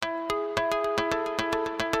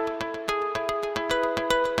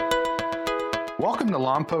Welcome to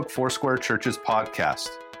Lompoc Foursquare Church's podcast.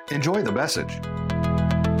 Enjoy the message.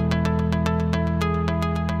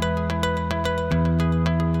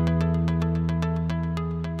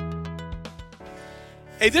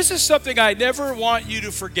 Hey, this is something I never want you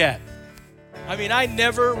to forget. I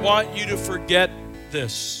never want you to forget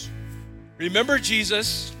this. Remember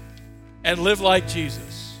Jesus and live like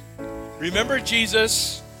Jesus. Remember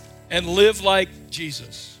Jesus and live like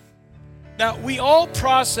Jesus. Now, we all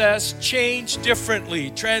process change differently,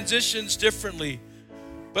 transitions differently.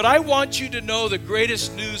 But I want you to know the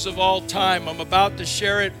greatest news of all time. I'm about to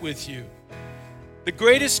share it with you. The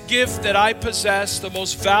greatest gift that I possess, the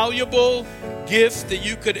most valuable gift that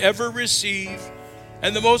you could ever receive,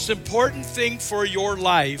 and the most important thing for your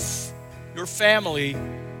life, your family,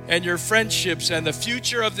 and your friendships, and the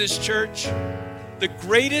future of this church, the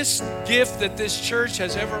greatest gift that this church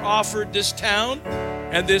has ever offered this town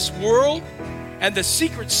and this world, and the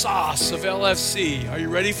secret sauce of LFC. Are you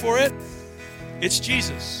ready for it? It's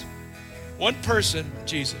Jesus. One person,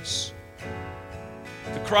 Jesus.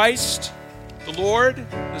 The Christ, the Lord,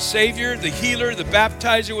 the Savior, the healer, the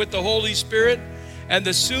baptizer with the Holy Spirit, and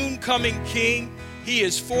the soon coming King. He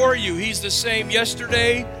is for you. He's the same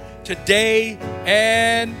yesterday, today,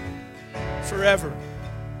 and forever.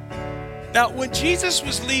 Now, when Jesus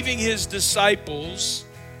was leaving his disciples,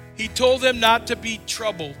 he told them not to be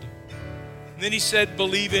troubled. And then he said,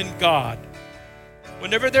 believe in God.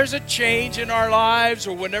 Whenever there's a change in our lives,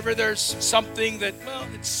 or whenever there's something that,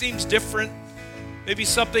 it seems different, maybe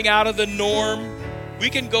something out of the norm,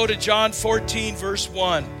 we can go to John 14, verse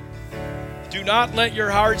 1. Do not let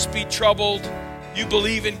your hearts be troubled. You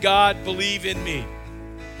believe in God, believe in me.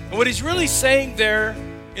 And what he's really saying there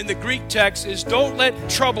in the Greek text is don't let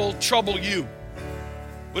trouble trouble you.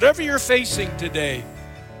 Whatever you're facing today,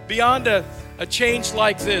 beyond a change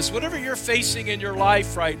like this, whatever you're facing in your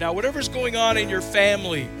life right now, whatever's going on in your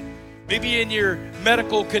family, maybe in your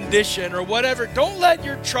medical condition or whatever, don't let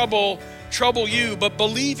your trouble you, but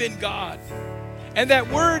believe in God. And that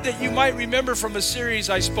word that you might remember from a series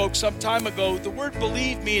I spoke some time ago, the word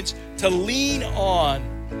believe means to lean on,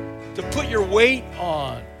 to put your weight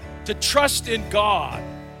on, to trust in God.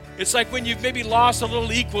 It's like when you've maybe lost a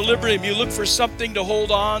little equilibrium, you look for something to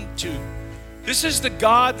hold on to. This is the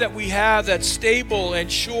God that we have that's stable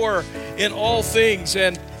and sure in all things.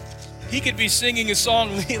 And he could be singing a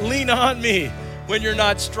song, Lean on Me, when you're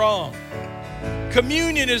not strong.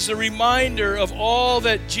 Communion is a reminder of all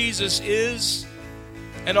that Jesus is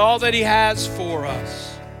and all that he has for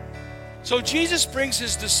us. So Jesus brings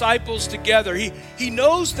his disciples together. He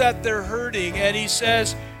knows that they're hurting, and he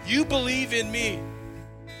says, you believe in me.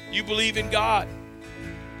 You believe in God.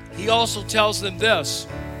 He also tells them this,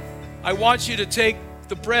 I want you to take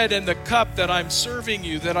the bread and the cup that I'm serving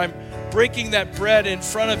you, that I'm breaking that bread in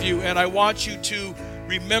front of you, and I want you to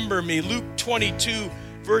remember me. Luke 22,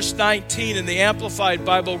 verse 19 in the Amplified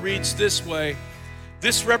Bible reads this way,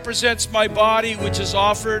 this represents my body which is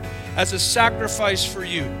offered as a sacrifice for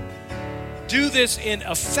you. Do this in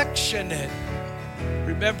affectionate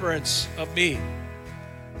remembrance of me.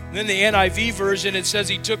 And then the NIV version, it says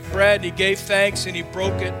he took bread, he gave thanks, and he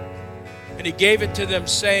broke it. And he gave it to them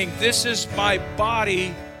saying, this is my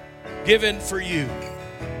body given for you.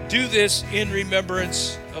 Do this in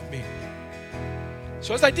remembrance of me.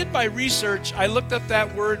 So as I did my research, I looked up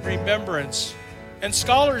that word remembrance. And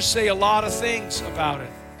scholars say a lot of things about it.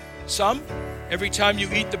 Some, every time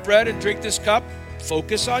you eat the bread and drink this cup,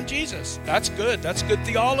 focus on Jesus. That's good. That's good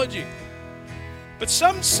theology. But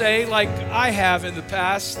some say, like I have in the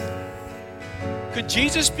past, could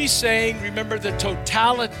Jesus be saying, remember the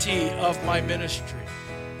totality of my ministry?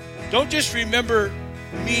 Don't just remember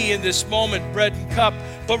me in this moment, bread and cup,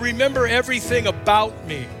 but remember everything about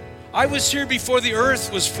me. I was here before the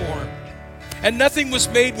earth was formed, and nothing was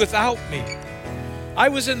made without me. I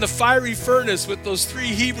was in the fiery furnace with those three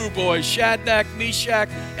Hebrew boys, Shadrach, Meshach,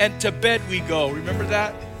 and to bed we go. Remember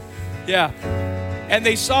that? Yeah. And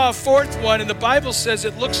they saw a fourth one, and the Bible says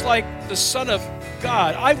it looks like the Son of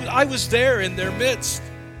God. I was there in their midst.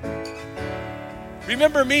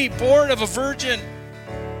 Remember me, born of a virgin.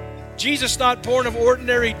 Jesus not born of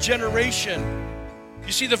ordinary generation.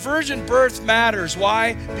 You see, the virgin birth matters.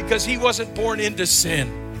 Why? Because he wasn't born into sin.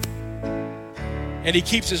 And he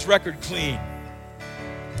keeps his record clean.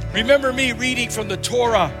 Remember me reading from the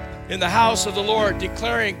Torah in the house of the Lord,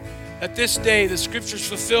 declaring that this day the scriptures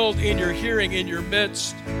fulfilled in your hearing, in your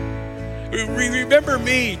midst. Remember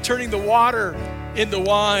me turning the water into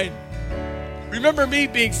wine. Remember me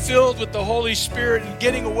being filled with the Holy Spirit and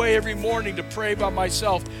getting away every morning to pray by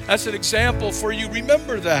myself. That's an example for you.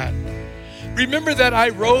 Remember that. Remember that I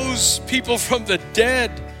rose people from the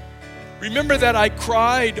dead. Remember that I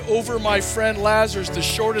cried over my friend Lazarus, the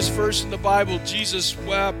shortest verse in the Bible. Jesus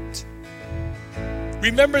wept.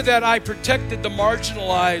 Remember that I protected the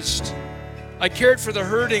marginalized. I cared for the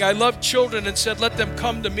hurting. I loved children and said, let them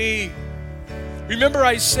come to me. Remember,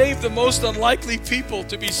 I saved the most unlikely people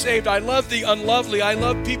to be saved. I loved the unlovely. I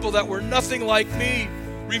loved people that were nothing like me.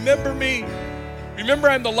 Remember me. Remember,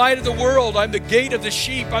 I'm the light of the world. I'm the gate of the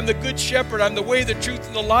sheep. I'm the good shepherd. I'm the way, the truth,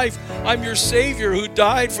 and the life. I'm your Savior who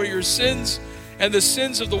died for your sins and the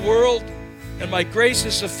sins of the world. And my grace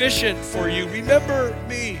is sufficient for you. Remember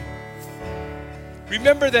me.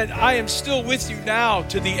 Remember that I am still with you now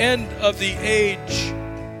to the end of the age.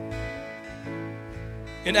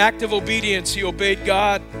 In active obedience, he obeyed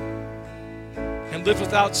God and lived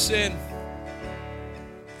without sin.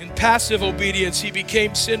 In passive obedience, he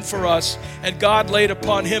became sin for us, and God laid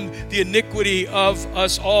upon him the iniquity of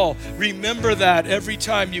us all. Remember that every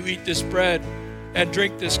time you eat this bread and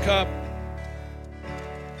drink this cup.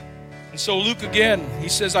 And so Luke again, he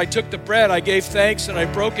says, I took the bread, I gave thanks, and I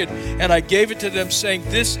broke it, and I gave it to them, saying,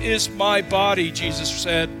 this is my body, Jesus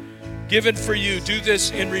said, given for you. Do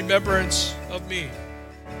this in remembrance of me.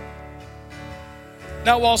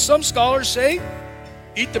 Now, while some scholars say,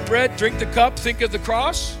 eat the bread, drink the cup, think of the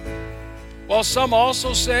cross, while some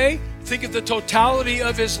also say, think of the totality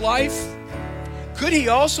of his life, could he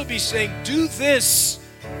also be saying, do this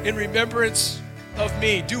in remembrance of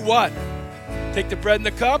me? Do what? Take the bread and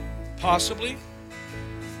the cup? Possibly.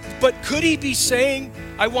 But could he be saying,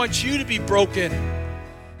 I want you to be broken.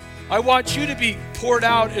 I want you to be poured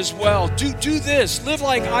out as well. Do this. Live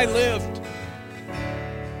like I lived.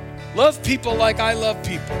 Love people like I love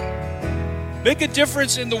people. Make a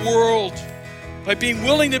difference in the world by being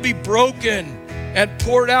willing to be broken and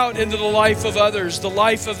poured out into the life of others, the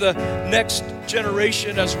life of the next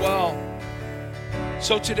generation as well.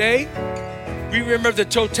 So today, we remember the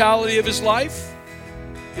totality of his life,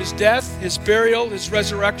 his death, his burial, his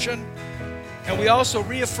resurrection. And we also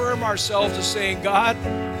reaffirm ourselves as saying, God,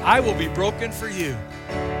 I will be broken for you.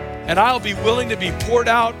 And I'll be willing to be poured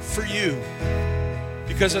out for you.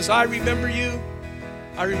 Because as I remember you,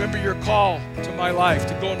 I remember your call to my life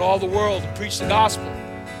to go into all the world and preach the gospel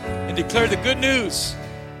and declare the good news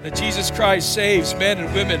that Jesus Christ saves men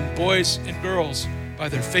and women, boys and girls by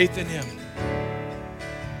their faith in him.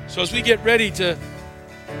 So as we get ready to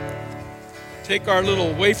take our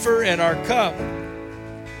little wafer and our cup,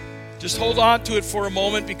 just hold on to it for a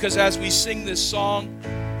moment, because as we sing this song,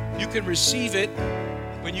 you can receive it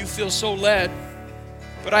when you feel so led.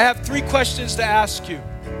 But I have 3 questions to ask you.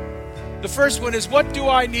 The first one is, what do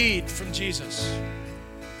I need from Jesus?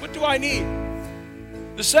 What do I need?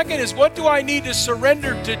 The second is, what do I need to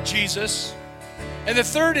surrender to Jesus? And the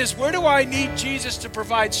third is, where do I need Jesus to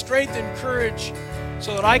provide strength and courage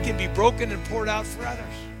so that I can be broken and poured out for others?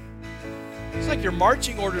 It's like your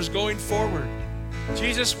marching orders going forward.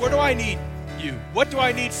 Jesus, where do I need you? What do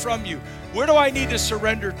I need from you? Where do I need to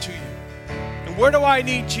surrender to you? And where do I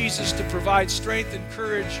need Jesus to provide strength and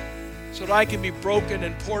courage so that I can be broken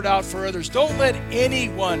and poured out for others? Don't let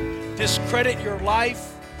anyone discredit your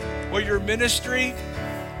life or your ministry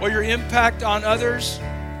or your impact on others.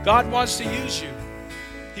 God wants to use you.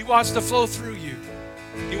 He wants to flow through you.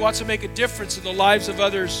 He wants to make a difference in the lives of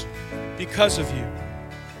others because of you.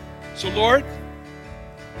 So Lord,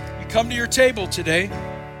 we come to your table today.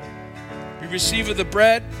 We receive of the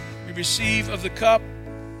bread, we receive of the cup,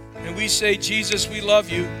 and we say, Jesus, we love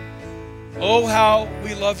you. Oh, how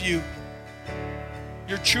we love you.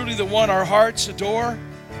 You're truly the one our hearts adore.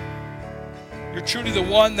 You're truly the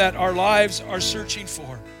one that our lives are searching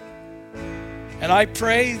for. And I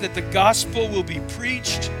pray that the gospel will be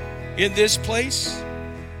preached in this place.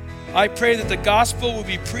 I pray that the gospel will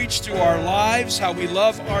be preached through our lives, how we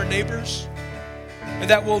love our neighbors, and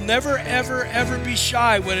that we'll never, ever, ever be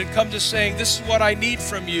shy when it comes to saying, this is what I need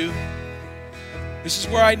from you. This is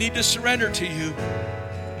where I need to surrender to you.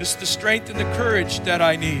 This is the strength and the courage that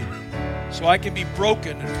I need so I can be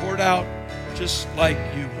broken and poured out just like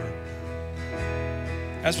you were.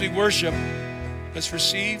 As we worship, let's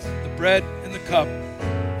receive the bread and the cup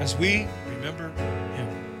as we remember him.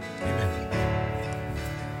 Amen.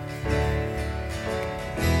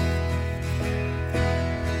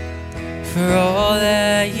 For all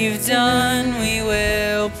that you've done, we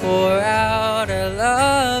will pour out our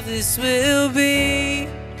love. This will be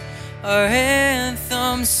our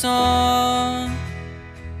anthem song.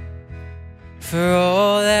 For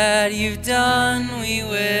all that you've done, we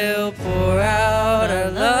will pour out our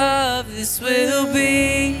love. This will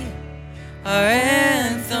be our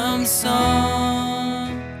anthem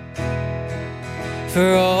song.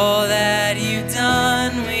 For all that you've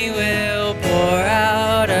done, we will pour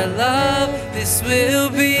out our love. will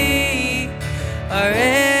be our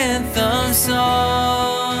anthem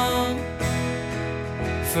song.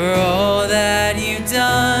 For all that you've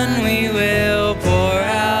done, we will pour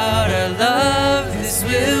out our love. This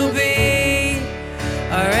will be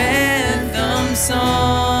our anthem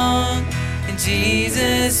song. And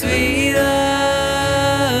Jesus, we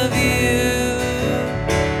love you.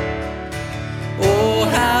 Oh,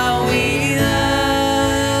 how we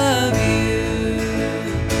love you.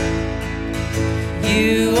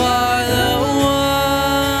 You are the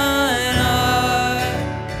one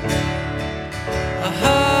our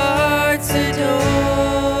hearts adore.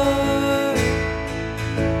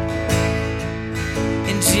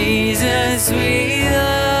 And Jesus, we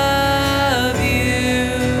love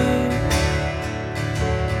you.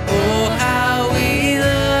 Oh, how we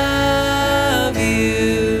love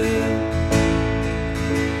you.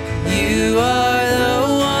 You are the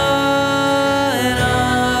one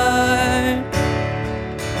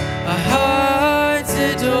our hearts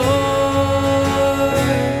adore.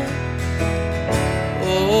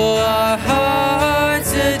 Oh, our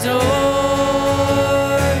hearts adore.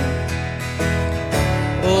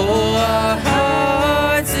 Oh, our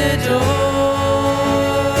hearts adore.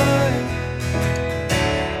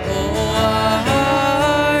 Oh, our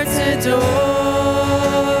hearts adore.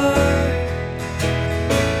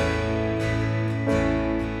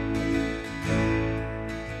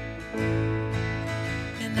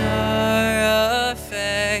 And our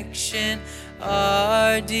affection,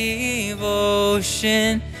 our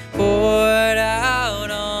devotion poured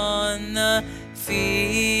out on the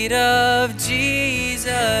feet of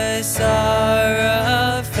Jesus.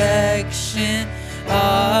 Our affection,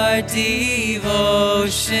 our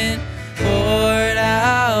devotion poured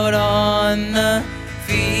out on the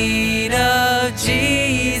feet of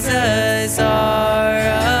Jesus. Our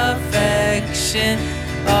affection,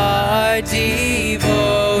 our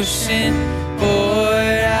devotion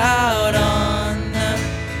poured out on the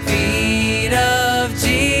feet of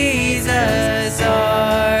Jesus.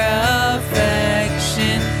 Our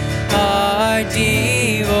affection, our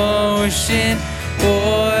devotion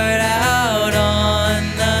poured out on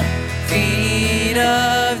the feet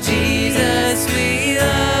of Jesus. We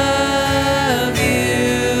love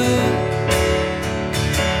you.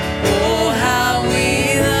 Oh, how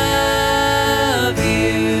we love you.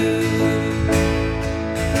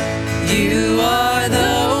 You are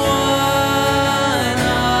the one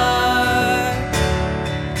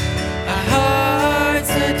our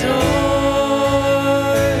hearts adore.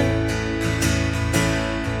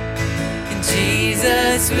 And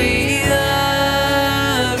Jesus, we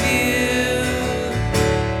love you.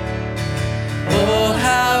 Oh,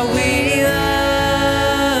 how we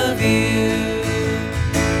love you.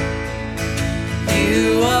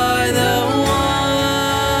 You are the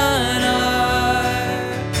one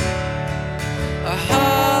our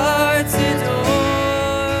hearts adore.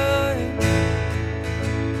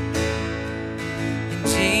 And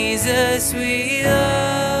Jesus, we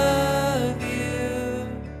love you.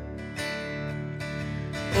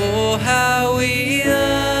 Oh, how we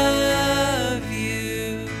love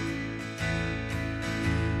you.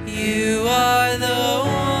 You are the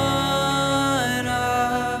one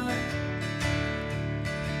our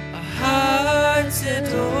hearts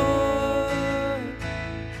adore.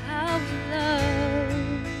 How we love.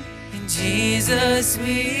 And Jesus,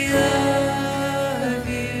 we love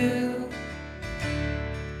you.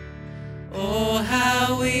 Oh,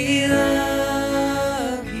 how we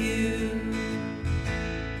love you.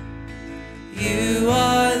 You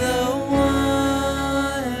are the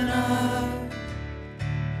one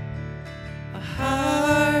our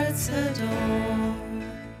hearts adore.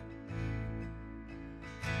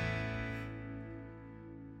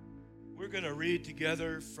 We're going to read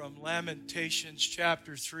together from Lamentations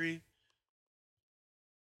chapter 3.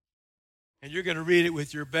 And you're going to read it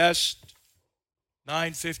with your best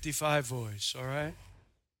 955 voice, all right?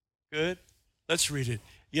 Good? Let's read it.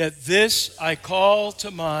 Yet this I call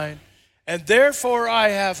to mind, and therefore I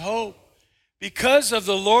have hope. Because of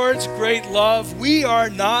the Lord's great love, we are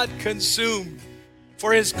not consumed,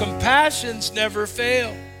 for his compassions never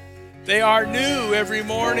fail. They are new every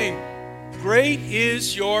morning. Great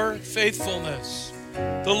is your faithfulness.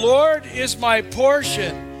 The Lord is my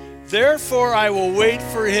portion, therefore I will wait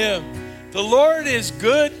for him. The Lord is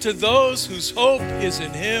good to those whose hope is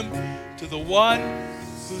in him, to the one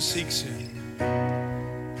who seeks him.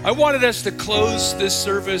 I wanted us to close this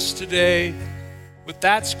service today with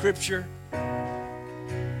that scripture,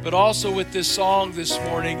 but also with this song this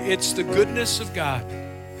morning. It's the goodness of God,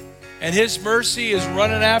 and his mercy is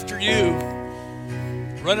running after you.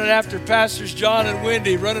 running after Pastors John and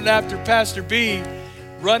Wendy, running after Pastor B,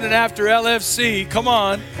 running after LFC. Come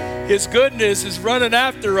on. His goodness is running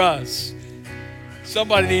after us.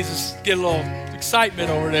 Somebody needs to get a little excitement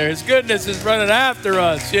over there. His goodness is running after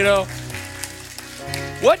us, you know.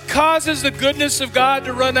 What causes the goodness of God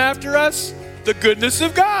to run after us? The goodness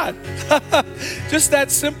of God. Just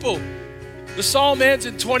that simple. The psalm ends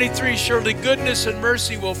in 23, surely goodness and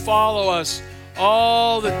mercy will follow us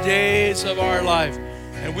all the days of our life,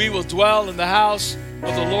 and we will dwell in the house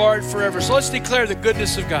of the Lord forever. So let's declare the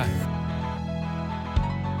goodness of God.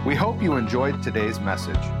 We hope you enjoyed today's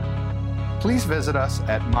message. Please visit us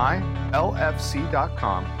at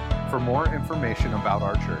mylfc.com for more information about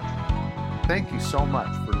our church. Thank you so much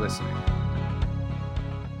for listening.